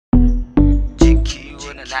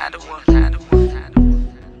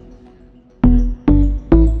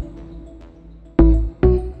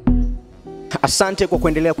Asante kwa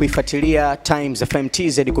kuendelea kuifuatilia Times FM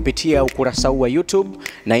TZ kupitia ukurasa huu wa YouTube,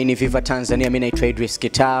 na hii ni Viva Tanzania. Mimi naitwa Idris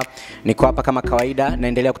Kitaa, niko hapa kama kawaida.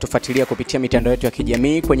 Naendelea kutufuatilia kupitia mitandao yetu ya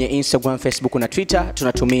kijamii kwenye Instagram, Facebook na Twitter,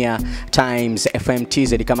 tunatumia Times FM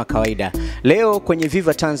TZ kama kawaida. Leo kwenye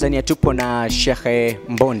Viva Tanzania tupo na Seikh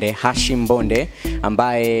Mbonde, Mbonde,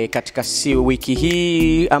 ambaye katika wiki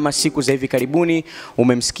hii ama siku za hivi karibuni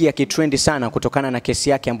umemsikia kitrendi sana kutokana na kesi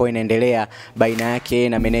yake ambayo inaendelea baina yake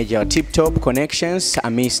na meneja wa TikTok Connections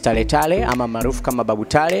Tale ama maarufu kama Babu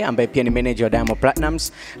Tale, ambaye pia ni manager wa Diamond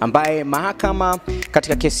Platnumz, ambaye mahakama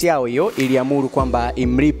katika kesi yao hiyo iliamuru kwamba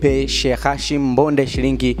imlipe Seikh Mbonde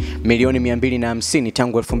shilingi milioni 250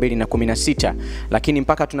 tangu 2016, lakini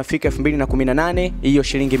mpaka tunafika 2018 hiyo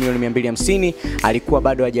shilingi milioni 250 alikuwa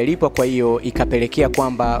bado hajalipwa. Kwa hiyo ikapelekea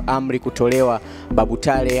kwamba amri kutolewa Babu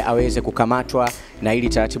Tale aweze kukamatwa na ili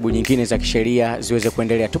taratibu nyingine za kisheria ziweze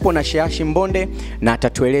kuendelea. Tupo na Seikh Mbonde na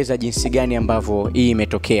atatueleza jinsi gani ambavyo hii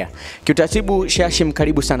imetokea. Kiutaratibu, Seikh,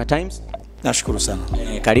 karibu sana Times. Nashukuru sana.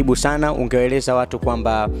 Karibu sana. Ungeeleza watu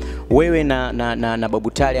kwamba wewe na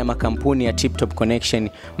Babu Tale ama kampuni ya TikTok Connection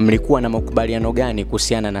mlikuwa na makubaliano gani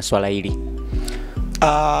kuhusiana na swala hili?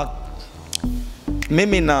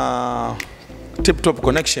 Mimi na TikTok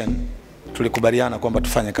Connection tulikubaliana kwamba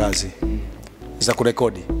tufanye kazi za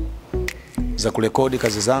kurekodi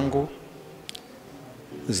kazi zangu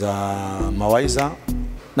za mawaidha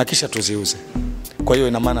na kisha tuziuze. Kwa hiyo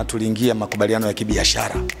ina maana tuliingia makubaliano ya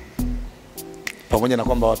kibiashara. Pamoja na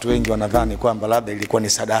kwamba watu wengi wanadhani kwamba labda ilikuwa ni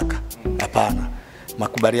sadaka. Hapana.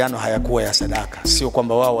 Makubaliano hayakuwa ya sadaka. Sio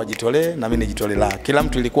kwamba wao wajitolee na mimi nijitolee, la. Kila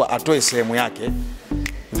mtu ilikuwa atoe sehemu yake.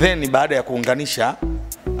 Then baada ya kuunganisha,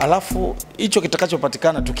 alafu hicho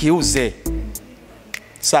kitakachopatikana tukiuze.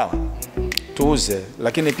 Sawa? Tuuze,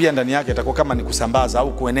 lakini pia ndani yake itakuwa kama ni kusambaza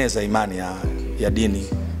au kueneza imani ya dini.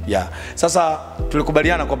 Sasa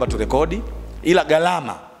tulikubaliana kwamba turekodi, ila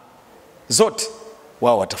gharama zote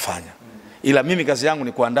wao watafanya. Ila mimi kazi yangu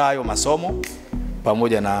ni kuandaa hayo masomo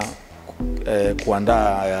pamoja na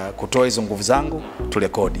kuandaa kutoa hizo nguvu zangu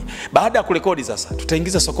turekodi. Baada ya kurekodi sasa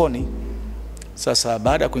tutaingiza sokoni. Sasa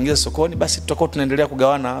baada ya kuingiza sokoni basi tutakuwa tunaendelea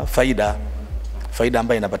kugawana faida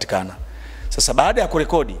ambayo inapatikana. Sasa baada ya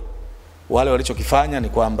kurekodi, wale walichokifanya ni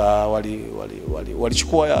kwamba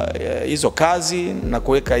walichukua hizo kazi na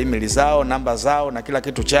kuweka email zao, namba zao na kila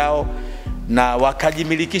kitu chao, na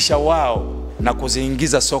wakajimilikisha wao na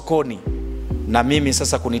kuziingiza sokoni, na mimi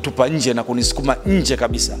sasa kunitupa nje na kunisukuma nje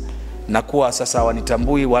kabisa, na kuwa sasa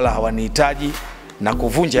hawanitambui wala hawanihitaji, na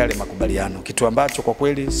kuvunja yale makubaliano, kitu ambacho kwa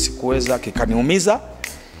kweli sikuweza, kikaniumiza,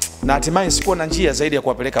 na hatimaye sikuwa na njia zaidi ya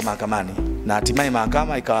kuwapeleka mahakamani, na hatimaye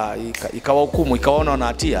mahakama ikawahukumu, ikawaona wana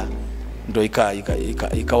hatia, ndio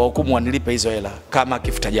ikawahukumu wanilipe hizo hela kama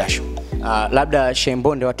kifuta jasho. Labda Seikh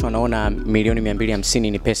Mbonde, watu wanaona milioni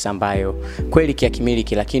 250 ni pesa ambayo kweli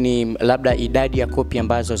kiakimiliki, lakini labda idadi ya kopi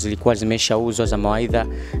ambazo zilikuwa zimeshauzwa za mawaidha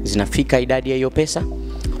zinafika idadi ya hiyo pesa?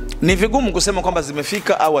 Ni vigumu kusema kwamba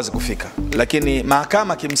zimefika au hazikufika, lakini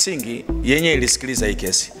mahakama kimsingi yenyewe ilisikiliza hii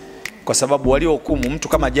kesi, kwa sababu waliohukumu, mtu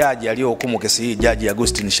kama jaji aliyohukumu kesi hii, Jaji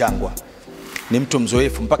Agustin Shangwa, ni mtu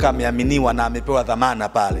mzoefu, mpaka ameaminiwa na amepewa dhamana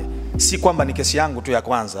pale. Si kwamba ni kesi yangu tu ya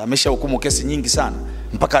kwanza, ameshahukumu kesi nyingi sana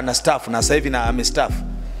mpaka na staff, na sasa hivi na amestaff.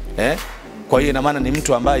 Kwa hiyo ina maana ni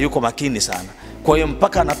mtu ambaye yuko makini sana. Kwa hiyo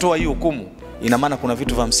mpaka anatoa hii hukumu, ina maana kuna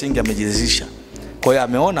vitu vya msingi amejiridhisha. Kwa hiyo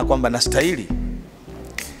ameona kwamba nastahili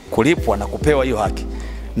kulipwa na kupewa hiyo haki.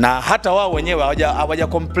 Na hata wao wenyewe hawaja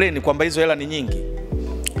complain kwamba hizo hela ni nyingi.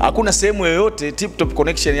 Hakuna sehemu yoyote TikTok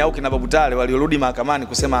Connection au kina Babu Tale waliorudi mahakamani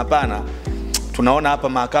kusema hapana, tunaona hapa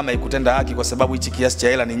mahakama ikutenda haki kwa sababu hichi kiasi cha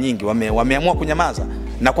hela ni nyingi. Wameamua kunyamaza,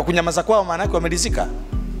 na kwa kunyamaza kwao maana yake wamelizika.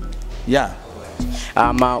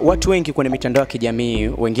 Watu wengi kwenye mitandao ya kijamii,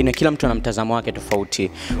 wengine, kila mtu ana mtazamo wake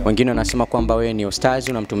tofauti. Wengine wanasema kwamba wewe ni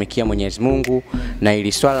ustazi, unamtumikia Mwenyezi Mungu, na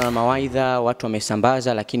ili swala la mawaidha watu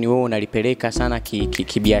wamesambaza, lakini wewe unalipeleka sana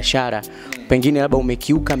kibiashara. Pengine labda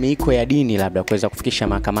umekiuka miiko ya dini, labda kuweza kufikisha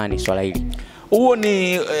mahakamani swala hili. Huo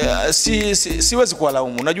ni siwezi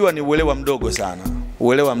kuwalaumu. Unajua ni uelewa mdogo sana.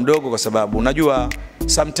 Uelewa mdogo, kwa sababu unajua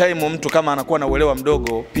sometime mtu kama anakuwa na uelewa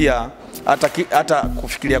mdogo pia hata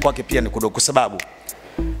kufikiria kwake pia ni kudogo, kwa sababu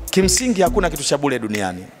kimsingi hakuna kitu cha bure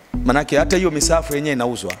duniani. Manake hata hiyo misafu yenyewe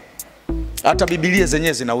inauzwa. Hata Biblia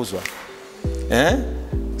zenyewe zinauzwa.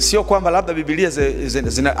 Sio kwamba labda Biblia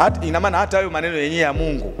ina maana hata hayo maneno yenyewe ya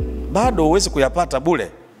Mungu bado huwezi kuyapata bure.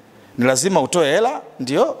 Ni lazima utoe hela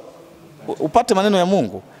ndio upate maneno ya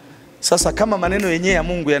Mungu. Sasa kama maneno yenyewe ya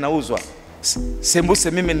Mungu yanauzwa,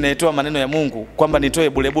 sembuse mimi ninaitoa maneno ya Mungu kwamba nitoe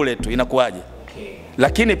bure bure tu, inakuaje?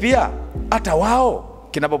 Lakini pia hata wao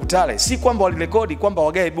kina Babu Tale si kwamba walirekodi kwamba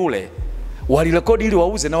wagae bure, walirekodi ili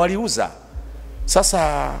wauze na waliuza.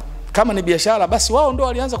 Sasa kama ni biashara, basi wao ndio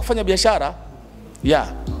walianza kufanya biashara.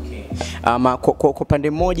 Ama kwa upande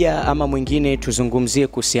mmoja ama mwingine tuzungumzie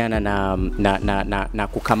kuhusiana na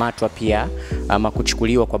kukamatwa pia ama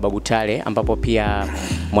kuchukuliwa kwa Babu Tale, ambapo pia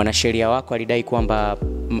mwanasheria wako alidai kwamba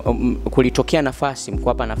kulitokea nafasi,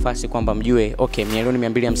 mkuwapa nafasi kwamba mjue milioni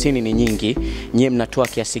 250 ni nyingi, nyie mnatoa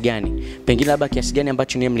kiasi gani? Pengine labda kiasi gani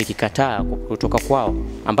ambacho nyie mlikikataa kutoka kwao,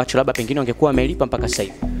 ambacho labda pengine wangekuwa wamelipa mpaka sasa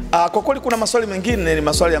hivi? Kwa kweli kuna maswali mengine ni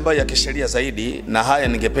maswali ambayo ya kisheria zaidi, na haya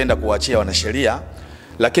ningependa kuachia wanasheria.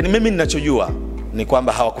 Lakini mimi ninachojua ni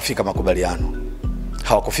kwamba hawakufika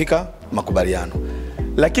makubaliano.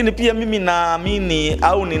 Lakini pia mimi naamini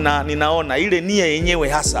au ninaona ile nia yenyewe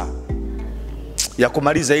hasa ya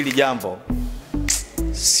kumaliza hili jambo,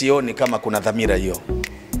 sioni kama kuna dhamira hiyo.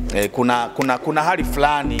 Kuna hali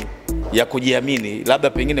fulani ya kujiamini, labda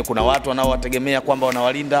pengine kuna watu wanaowategemea kwamba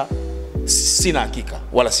wanawalinda, sina hakika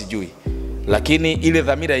wala sijui, lakini ile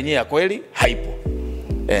dhamira yenyewe ya kweli haipo.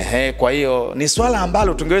 Kwa hiyo ni swala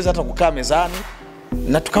ambalo tungeweza hata kukaa mezani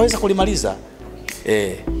na tukaweza kulimaliza.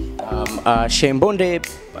 Seikh Mbonde,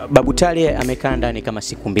 Babu Tale amekaa ndani kama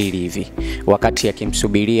siku 2 hivi wakati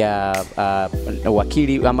akimsubiria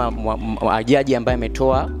wakili ama jaji ambaye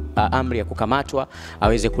ametoa amri ya kukamatwa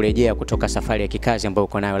aweze kurejea kutoka safari ya kikazi ambayo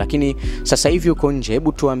uko nayo. Lakini sasa hivi uko nje,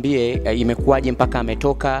 hebu tuambie imekuwaje mpaka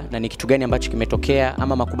ametoka, na ni kitu gani ambacho kimetokea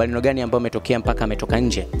ama makubaliano gani ambayo yametokea mpaka ametoka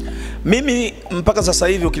nje? Mimi mpaka sasa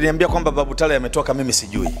hivi ukiniambia kwamba Babu Tale ametoka, mimi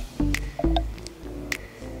sijui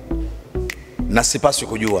na sipaswi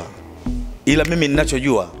kujua, ila mimi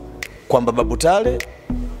ninachojua kwamba Babu Tale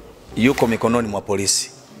yuko mikononi mwa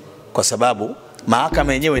polisi, kwa sababu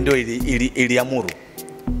mahakama yenyewe ndio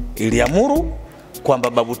iliamuru kwamba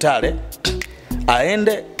Babu Tale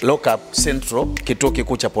aende lock up Central, kituo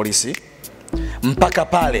kikuu cha polisi, mpaka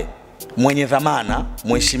pale mwenye dhamana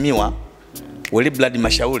mheshimiwa Willibrad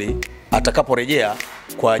Mashauri atakaporejea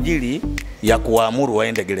kwa ajili ya kuwaamuru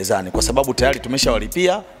waende gerezani, kwa sababu tayari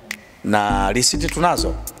tumeshawalipia na risiti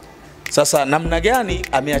tunazo. Sasa namna gani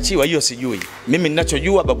ameachiwa hiyo sijui. Mimi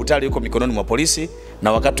ninachojua Babu Tale yuko mikononi mwa polisi,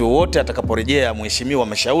 na wakati wote atakaporejea mheshimiwa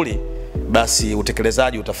Mashauri, basi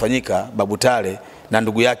utekelezaji utafanyika, Babu Tale na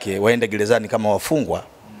ndugu yake waende gerezani kama wafungwa.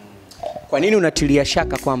 Kwa nini unatilia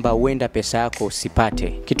shaka kwamba huenda pesa yako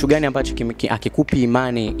usipate? Kitu gani ambacho akikupi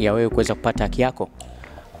imani ya wewe kuweza kupata haki yako?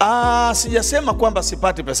 Sijasema kwamba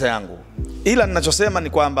sipati pesa yangu, ila ninachosema ni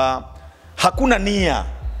kwamba hakuna nia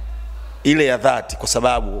ile ya dhati, kwa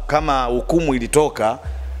sababu kama hukumu ilitoka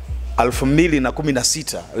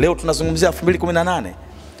 2016, leo tunazungumzia 2018,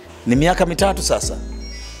 ni miaka 3 sasa.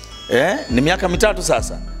 Ni miaka 3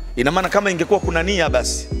 sasa. Ina maana kama ingekuwa kuna nia,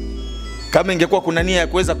 basi kama ingekuwa kuna nia ya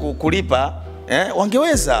kuweza kulipa,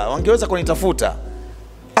 wangeweza kunitafuta.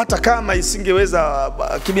 Hata kama isingeweza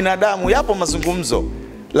kibinadamu, yapo mazungumzo,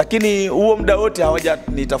 lakini huo muda wote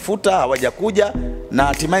hawajanitafuta, hawajakuja, na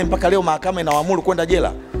hatimaye mpaka leo mahakama inawaamuru kwenda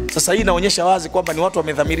jela. Sasa hii inaonyesha wazi kwamba ni watu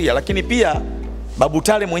wamedhamiria. Lakini pia Babu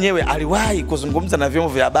Tale mwenyewe aliwahi kuzungumza na vyombo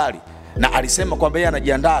vya habari na alisema kwamba yeye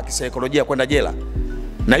anajiandaa kisaikolojia kwenda jela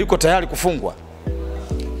na yuko tayari kufungwa.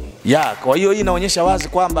 Kwa hiyo hii inaonyesha wazi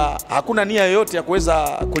kwamba hakuna nia yoyote ya kuweza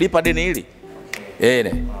kulipa deni hili.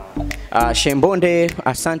 Seikh Mbonde,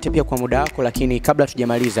 asante pia kwa muda wako, lakini kabla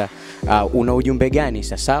tujamaliza, una ujumbe gani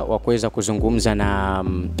sasa wa kuweza kuzungumza na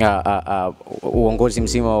uongozi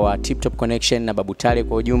mzima wa Tip Top Connection na Babu Tale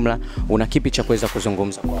kwa ujumla? Una kipi cha kuweza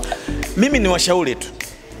kuzungumza kwao? Mimi ni washauri tu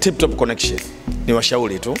Tip Top Connection, ni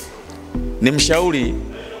washauri tu, ni mshauri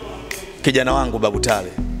kijana wangu Babu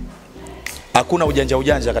Tale. Hakuna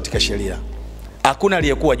ujanja katika sheria, hakuna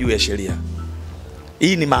aliyekuwa juu ya sheria.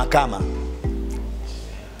 Hii ni mahakama,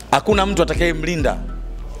 hakuna mtu atakayemlinda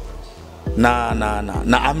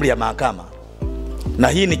na amri ya mahakama, na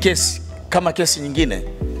hii ni kesi kama kesi nyingine,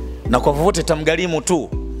 na kwa vovote tamgharimu tu.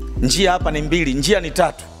 Njia hapa ni 2, njia ni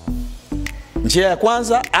 3. Njia ya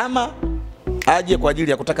kwanza, ama aje kwa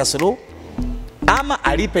ajili ya kutaka suluhu, ama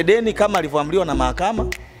alipe deni kama alivyoamriwa na mahakama,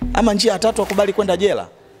 ama njia ya 3 akubali kwenda jela.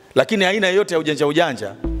 Lakini aina yoyote ya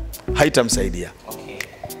ujanja haitamsaidia.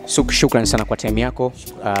 Shukrani sana kwa time yako.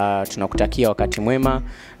 Tunakutakia wakati mwema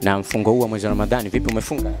na mfungo huu wa mwezi wa Ramadhani. Vipi,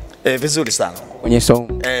 umefunga? Vizuri sana. Kwenye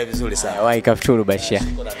saumu? Vizuri sana. Wahi kafuturu bashia.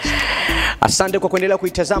 Asante kwa kuendelea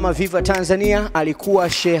kuitazama Viva Tanzania. Alikuwa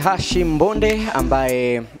Seikh Mbonde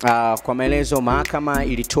ambaye kwa maelezo mahakama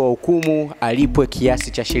ilitoa hukumu alipwe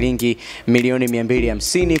kiasi cha shilingi milioni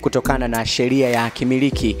 250 kutokana na sheria ya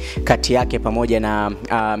kimiliki kati yake pamoja na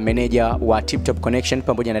meneja wa Tip Top Connection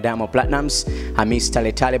pamoja na Diamond Platnumz, Hamis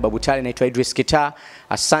Tale, Babu Tale. Naitwa Idris Kita.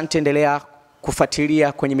 Asante, endelea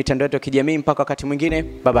kufuatilia kwenye mitandao yetu ya kijamii. Mpaka wakati mwingine,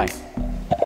 bye bye.